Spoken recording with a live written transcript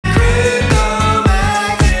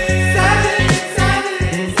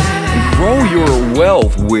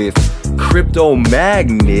wealth with Crypto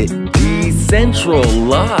Magnet.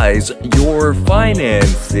 Decentralize your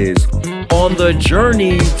finances on the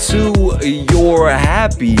journey to your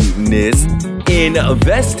happiness.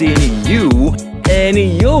 Invest in you and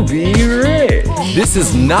you'll be rich. This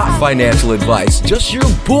is not financial advice, just your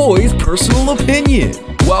boy's personal opinion.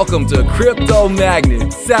 Welcome to Crypto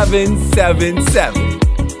Magnet 777.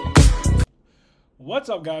 What's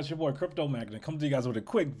up, guys? Your boy Crypto Magnet coming to you guys with a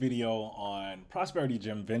quick video on Prosperity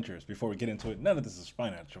Gym Ventures. Before we get into it, none of this is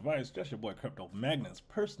financial advice, just your boy Crypto Magnet's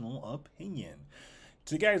personal opinion.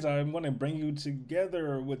 Today, guys, I'm going to bring you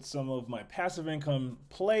together with some of my passive income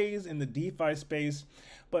plays in the DeFi space,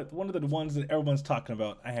 but one of the ones that everyone's talking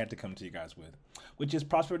about, I had to come to you guys with, which is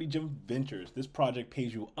Prosperity Gym Ventures. This project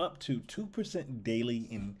pays you up to 2% daily,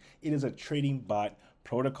 and it is a trading bot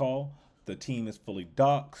protocol. The team is fully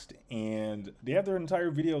doxed, and they have their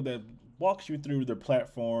entire video that walks you through their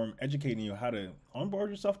platform, educating you how to onboard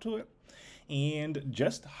yourself to it, and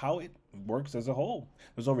just how it works as a whole.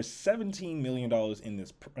 There's over $17 million in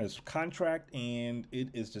this contract, and it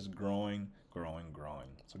is just growing.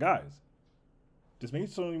 So guys, just make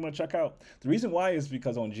sure you want to check out. The reason why is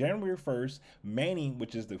because on January 1st, Manny,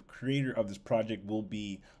 which is the creator of this project, will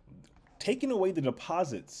be taking away the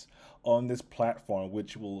deposits on this platform,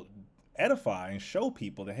 which will edify and show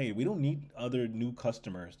people that, hey, we don't need other new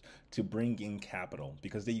customers to bring in capital,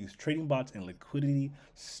 because they use trading bots and liquidity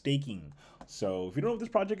staking. So if you don't know what this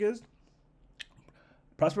project is,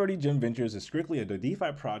 Prosperity Gym Ventures is strictly a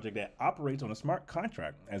DeFi project that operates on a smart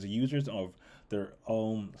contract. As users of their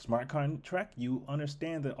own smart contract, you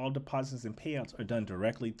understand that all deposits and payouts are done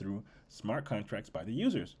directly through smart contracts by the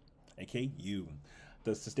users, aka you.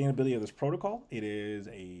 The sustainability of this protocol, it is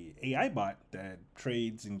a AI bot that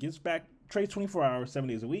trades 24 hours, 7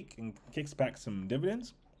 days a week, and kicks back some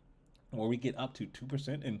dividends, where we get up to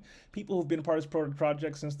 2%. And people who've been a part of this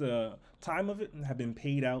project since the time of it have been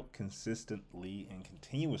paid out consistently and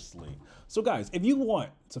continuously. So guys, if you want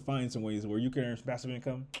to find some ways where you can earn passive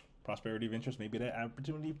income, Prosperity Ventures may be that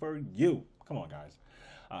opportunity for you. Come on, guys.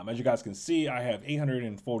 As you guys can see, I have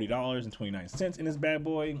 $840.29 in this bad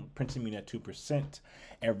boy, printing me at 2%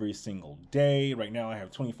 every single day. Right now, I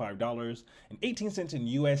have $25.18 in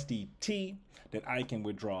USDT that I can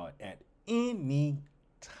withdraw at any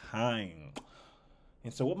time.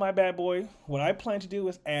 And so what my bad boy, what I plan to do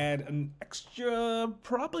is add an extra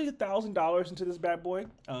probably $1,000 into this bad boy,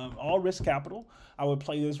 all risk capital. I would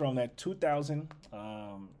play this around that 2,000,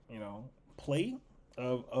 play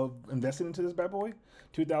of investing into this bad boy.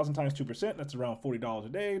 2,000 times 2%, that's around $40 a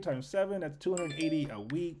day, times 7, that's $280 a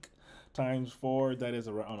week, times 4, that is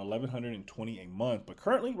around $1,120 a month. But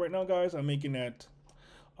currently, right now, guys, I'm making that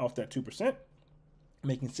off that 2%,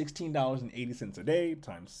 making $16.80 a day,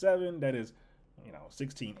 times 7, that is,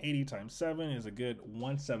 $16.80 times 7 is a good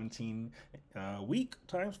 $117 a week,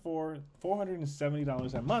 times 4,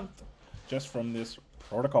 $470 a month, just from this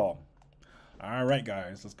protocol. All right,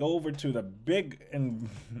 guys, let's go over to the big and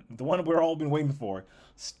the one we're all been waiting for,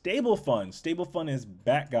 StableFund. StableFund is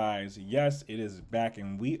back, guys. Yes, it is back,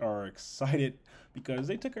 and we are excited because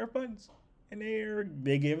they took our funds and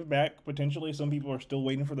they gave it back potentially. Some people are still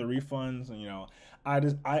waiting for the refunds, and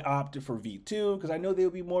I opted for V2 because I know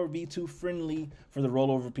they'll be more V2 friendly for the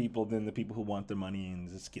rollover people than the people who want their money and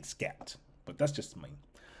just get scapped. But that's just me.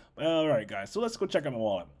 All right, guys, so let's go check out my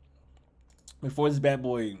wallet. Before this bad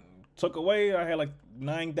boy took away, I had like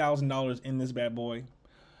 $9,000 in this bad boy.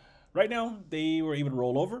 Right now, they were able to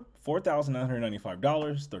roll over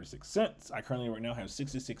 $4,995.36. I currently right now have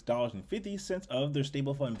 $66.50 of their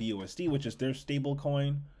StableFund BUSD, which is their stable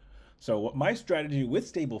coin. So what my strategy with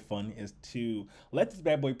StableFund is to let this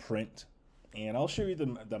bad boy print, and I'll show you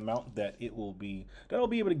the amount that I'll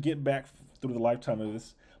be able to get back through the lifetime of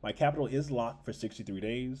this. My capital is locked for 63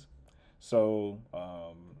 days. So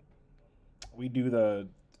we do the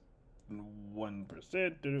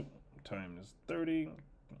 1% times 30.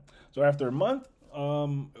 So after a month,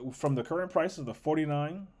 from the current price of the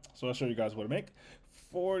 49, so I'll show you guys what to make.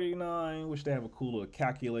 49, which they have a cool little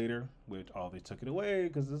calculator, which they took it away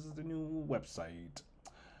because this is the new website.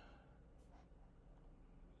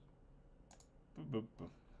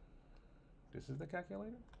 This is the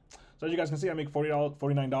calculator. So as you guys can see, I make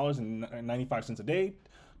 $49.95 a day,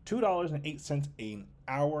 $2.08 an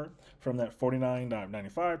hour from that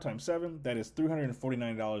 $49.95 times 7. That is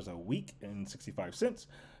 $349 a week and 65 cents.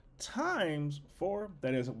 Times 4,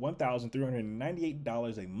 that is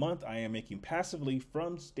 $1,398 a month I am making passively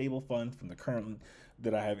from StableFund from the current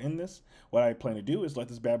that I have in this. What I plan to do is let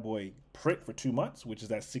this bad boy print for 2 months, which is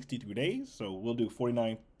that 63 days. So we'll do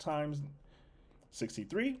 49 times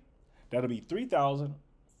 63. That'll be $3,000.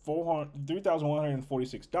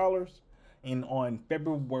 $3,146. And on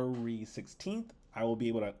February 16th, I will be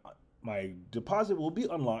able to, my deposit will be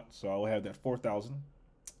unlocked. So I will have that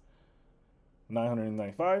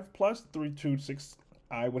 4,995 plus 326.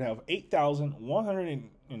 I would have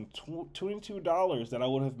 $8,122 that I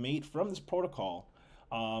would have made from this protocol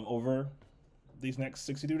over these next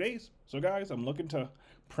 62 days. So guys, I'm looking to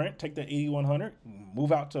take that 8,100,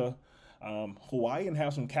 move out to Hawaii and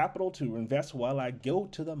have some capital to invest while I go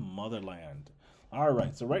to the motherland. All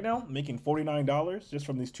right, so right now making $49 just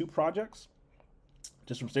from these two projects,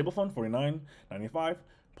 just from Stable Fund, $49.95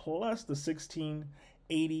 plus the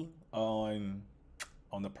 $16.80 on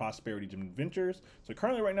the Prosperity Gym Ventures. So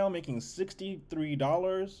currently right now making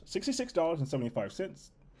 $66.75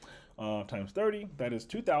 times 30. That is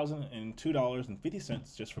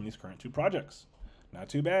 $2,002.50 just from these current two projects. Not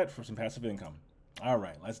too bad for some passive income. All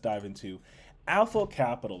right, let's dive into Alpha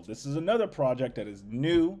Capital. This is another project that is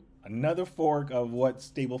new, another fork of what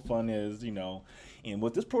Stable Fund is, you know. And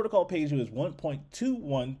what this protocol pays you is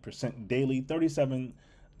 1.21% daily,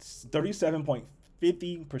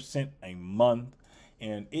 37.50% a month.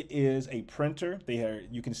 And it is a printer.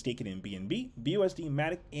 You can stake it in BNB, BUSD,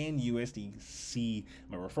 Matic, and USDC.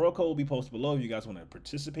 My referral code will be posted below if you guys want to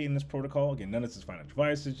participate in this protocol. Again, none of this is financial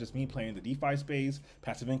advice. It's just me playing the DeFi space.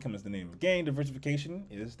 Passive income is the name of the game. Diversification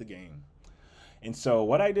is the game. And so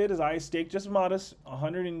what I did is I staked just modest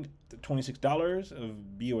 $126 of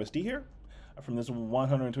BUSD here. From this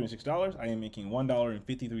 $126, I am making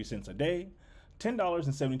 $1.53 a day,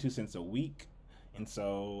 $10.72 a week. And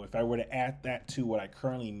so if I were to add that to what I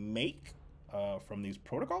currently make from these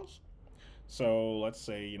protocols, so let's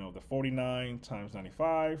say, you know, the 49 times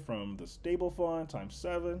 95 from the Stable Fund times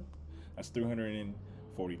 7, that's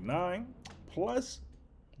 349, plus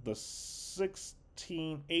the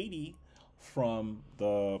 1680 from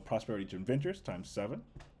the Prosperity Gym Ventures times 7,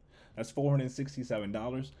 that's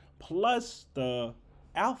 $467, plus the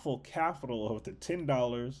Alpha Capital of the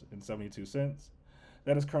 $10.72.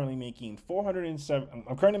 That is currently making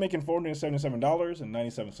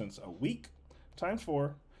 $477.97 a week times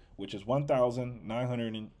 4, which is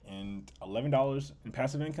 $1,911 in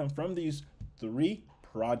passive income from these three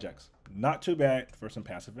projects. Not too bad for some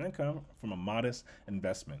passive income from a modest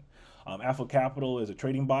investment. Alpha Capital is a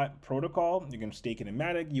trading bot protocol. You can stake it in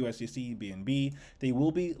Matic, USDC, BNB. They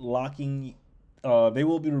will be locking. They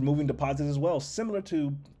will be removing deposits as well, similar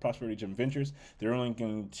to Prosperity Gym Ventures. They're only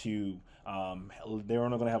going to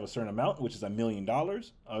have a certain amount, which is $1 million.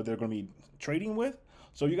 They're going to be trading with.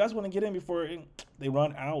 So you guys want to get in before they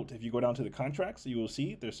run out. If you go down to the contracts, you will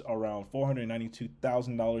see there's around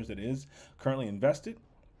 $492,000 that is currently invested.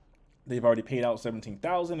 They've already paid out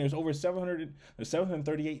 $17,000. There's over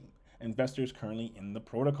 738 investors currently in the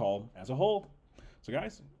protocol as a whole. So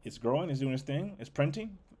guys, it's growing, it's doing its thing, it's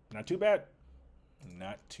printing. Not too bad.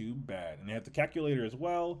 Not too bad. And they have the calculator as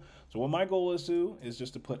well. So what my goal is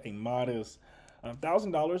just to put a modest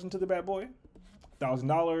 $1,000 into the bad boy.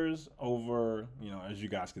 $1,000 over, you know, as you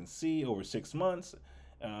guys can see, over 6 months.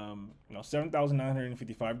 You know,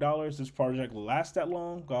 $7,955. This project will last that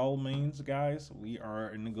long. All means, guys, we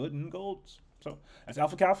are in the good and golds. So as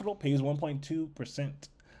Alpha Capital pays 1.2%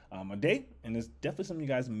 a day, and it's definitely something you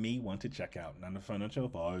guys may want to check out. Not a financial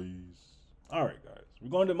advice. All right, guys, we're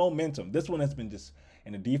going to Momentum. This one has been just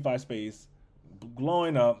in the DeFi space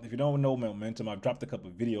blowing up. If you don't know Momentum, I've dropped a couple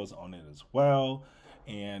of videos on it as well,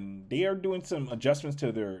 and they are doing some adjustments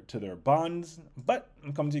to their bonds. But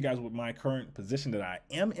I'm coming to you guys with my current position that I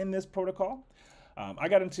am in this protocol. I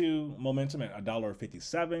got into Momentum at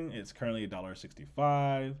 $1.57. It's currently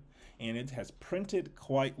 $1.65, and it has printed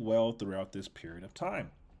quite well throughout this period of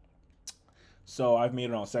time. So I've made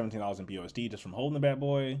around $17 in BUSD just from holding the bad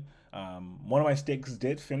boy. One of my stakes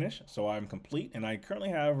did finish, so I'm complete, and I currently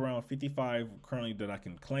have around 55 currently that I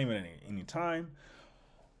can claim at any time.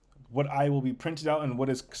 What I will be printed out and what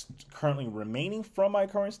is currently remaining from my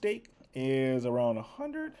current stake is around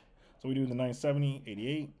 100. So we do the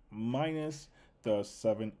 970.88 minus the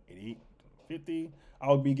 788.50.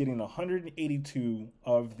 I'll be getting 182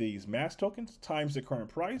 of these mass tokens times the current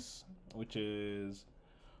price, which is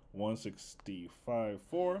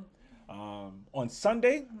 165.4. On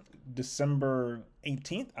Sunday, December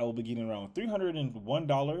 18th, I will be getting around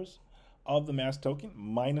 $301 of the mass token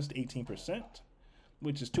minus 18%,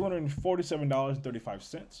 which is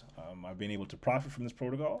 $247.35. I've been able to profit from this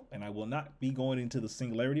protocol, and I will not be going into the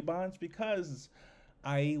Singularity bonds because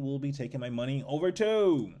I will be taking my money over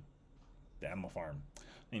to the Animal Farm.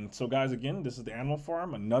 And so, guys, again, this is the Animal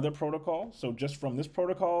Farm, another protocol. So just from this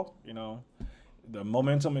protocol, you know, the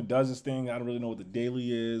Momentum, it does its thing. I don't really know what the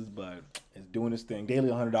daily is, but it's doing its thing. Daily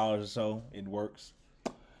 $100 or so. It works.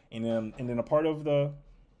 and then a part of the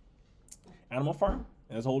animal farm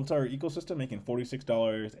and this whole entire ecosystem making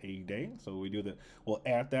 $46 a day. So we'll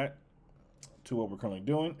add that to what we're currently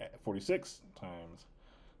doing at 46 times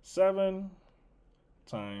 7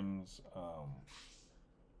 times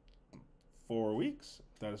 4 weeks.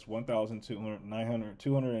 That is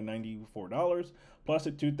 $1,294 plus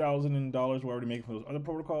the $2,000 we're already making from those other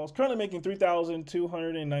protocols. Currently making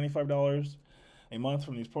 $3,295 a month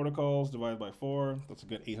from these protocols divided by 4. That's a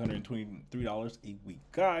good $823 a week.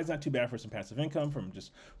 Guys, not too bad for some passive income from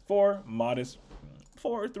just 3 modest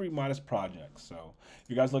projects. So if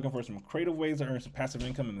you guys looking for some creative ways to earn some passive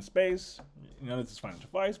income in the space, none of this is financial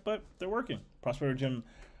advice, but they're working. Prosperity Gym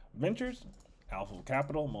Ventures, Alpha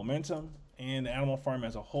Capital, Momentum, and the Animal Farm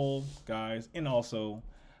as a whole, guys. And also,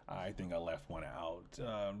 I think I left one out.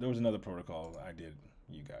 There was another protocol I did.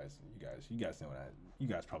 You guys know what you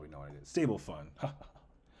guys probably know what it is. Stable Fund.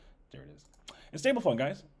 There it is. And Stable Fund,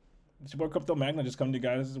 guys. It's your boy Crypto Magna, just coming to you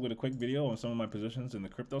guys with a quick video on some of my positions in the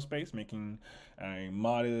crypto space, making a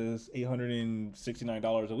modest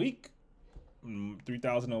 $869 a week,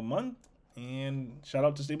 $3,000 a month. And shout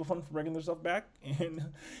out to Stable Fund for bringing their stuff back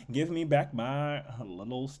and giving me back my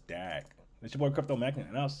little stack. It's your boy Crypto Magna,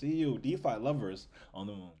 and I'll see you DeFi lovers on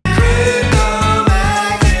the moon.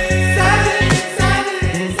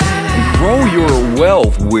 Grow your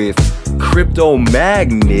wealth with Crypto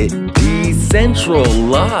Magnet.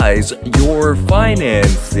 Decentralize your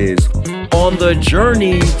finances on the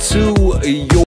journey to your